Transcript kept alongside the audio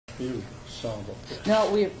You son of a bitch.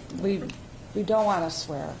 No, we don't want to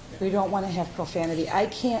swear. We don't want to have profanity. I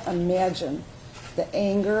can't imagine the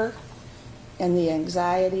anger and the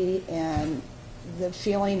anxiety and the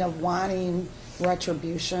feeling of wanting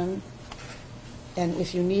retribution. And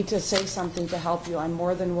if you need to say something to help you, I'm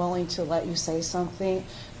more than willing to let you say something.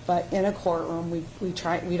 But in a courtroom, we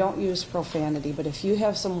don't use profanity. But if you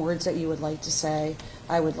have some words that you would like to say,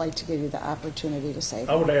 I would like to give you the opportunity to say them.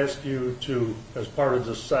 I would ask you to, as part of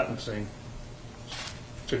this sentencing,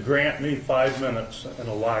 to grant me 5 minutes in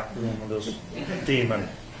a locked room with this demon.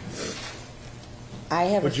 I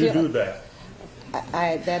have Would a you feel- do that?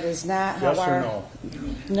 that is not how Yes or our... no?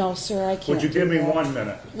 No, sir, I can't. Would you do give me that. 1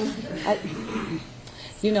 minute?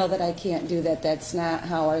 You know that I can't do that. That's not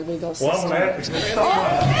how our legal system Well, I'm going to works. have to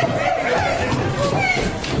stop.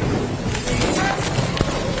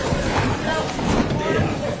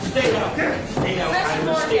 Stay down. Stay down.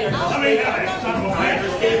 Let me have it, son of a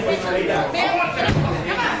bitch. Stay down.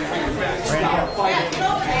 Stop fighting.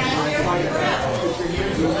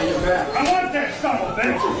 I want that son of a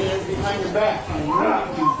bitch. Behind your back.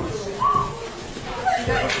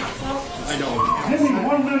 I know. Give me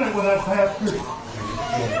 1 minute with that pastor.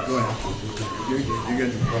 Go ahead. You're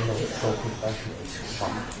good.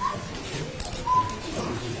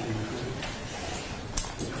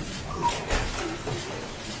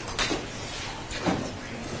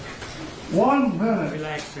 One minute.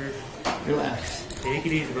 Relax, sir. Relax. Take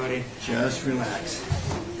it easy, buddy. Just relax.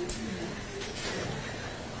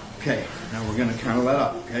 Okay, now we're gonna kind of let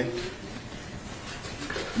up, okay?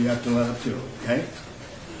 You have to let up too, okay?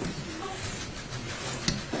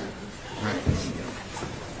 All right.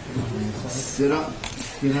 Sit up.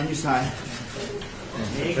 Get on your side.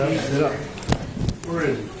 Sit up. Where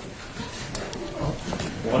is he?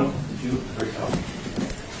 1, 2, 3, up.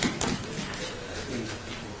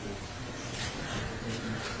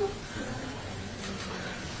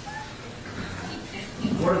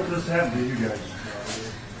 What if this happened to you guys?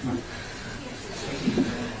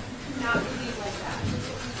 Not behave like that.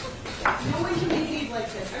 No one can behave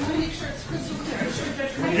like this. I want to make sure it's crystal clear. I'm sure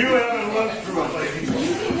Judge Craig- You haven't lived through it, lady.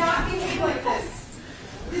 You cannot behave like this.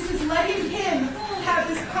 This is letting him have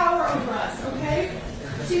this power over us, okay?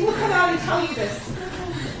 So he will come out and tell you this.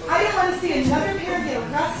 I don't want to see another parent get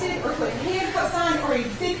arrested or put handcuffs on or a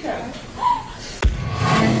big